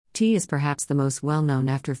Tea is perhaps the most well-known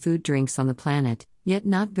after food drinks on the planet, yet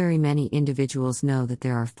not very many individuals know that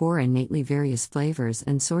there are 4 innately various flavors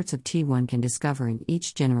and sorts of tea one can discover in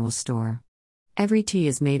each general store. Every tea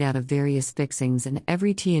is made out of various fixings and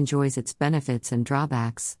every tea enjoys its benefits and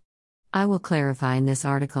drawbacks. I will clarify in this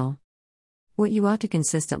article. What you ought to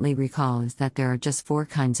consistently recall is that there are just 4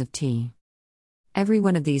 kinds of tea. Every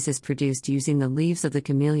one of these is produced using the leaves of the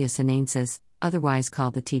Camellia sinensis, otherwise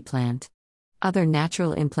called the tea plant. Other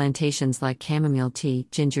natural implantations like chamomile tea,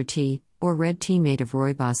 ginger tea, or red tea made of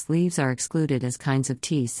rooibos leaves are excluded as kinds of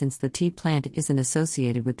tea since the tea plant isn't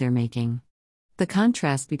associated with their making. The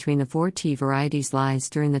contrast between the 4 tea varieties lies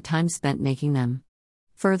during the time spent making them.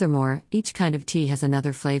 Furthermore, each kind of tea has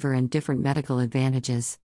another flavor and different medical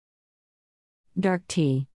advantages. Dark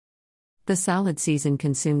tea. The solid season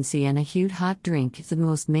consumed sienna-hued hot drink is the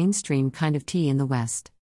most mainstream kind of tea in the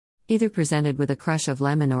West. Either presented with a crush of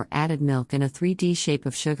lemon or added milk in a 3D shape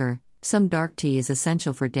of sugar, some dark tea is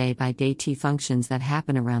essential for day-by-day tea functions that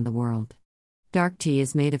happen around the world. Dark tea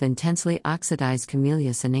is made of intensely oxidized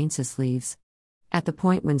Camellia sinensis leaves. At the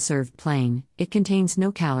point when served plain, it contains no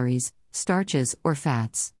calories, starches, or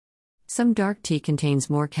fats. Some dark tea contains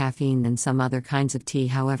more caffeine than some other kinds of tea,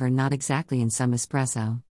 however, not exactly in some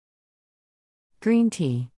espresso. Green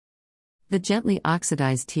tea. The gently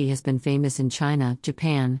oxidized tea has been famous in China,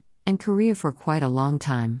 Japan, and Korea for quite a long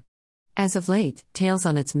time. As of late, tales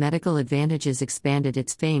on its medical advantages expanded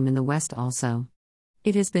its fame in the West also.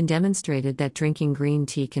 It has been demonstrated that drinking green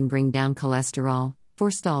tea can bring down cholesterol,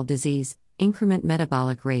 forestall disease, increment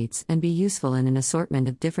metabolic rates, and be useful in an assortment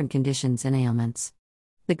of different conditions and ailments.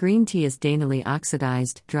 The green tea is daintily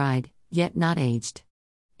oxidized, dried, yet not aged.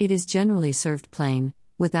 It is generally served plain,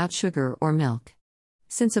 without sugar or milk.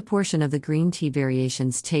 Since a portion of the green tea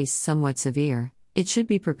variations tastes somewhat severe, it should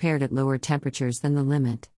be prepared at lower temperatures than the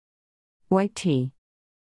limit. White tea.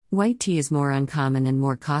 White tea is more uncommon and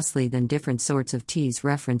more costly than different sorts of teas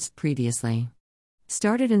referenced previously.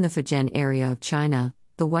 Started in the Fujian area of China,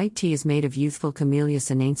 the white tea is made of youthful Camellia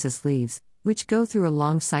sinensis leaves, which go through a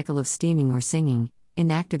long cycle of steaming or singing,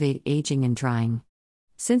 inactivate aging and drying.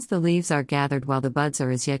 Since the leaves are gathered while the buds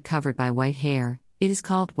are as yet covered by white hair, it is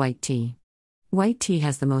called white tea. White tea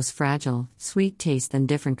has the most fragile, sweet taste than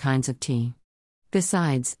different kinds of tea.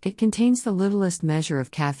 Besides, it contains the littlest measure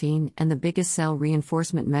of caffeine and the biggest cell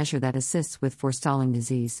reinforcement measure that assists with forestalling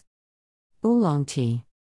disease. Oolong tea.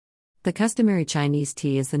 The customary Chinese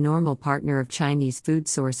tea is the normal partner of Chinese food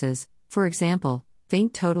sources, for example,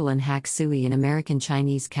 faint total and hak sui in American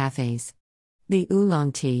Chinese cafes. The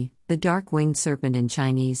oolong tea, the dark-winged serpent in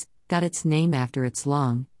Chinese, got its name after its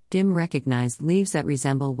long, dim recognized leaves that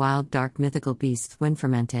resemble wild dark mythical beasts when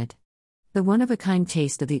fermented. The one-of-a-kind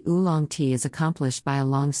taste of the oolong tea is accomplished by a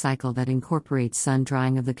long cycle that incorporates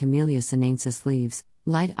sun-drying of the Camellia sinensis leaves,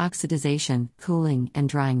 light oxidization, cooling, and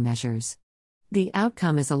drying measures. The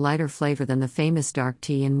outcome is a lighter flavor than the famous dark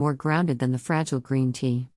tea and more grounded than the fragile green tea.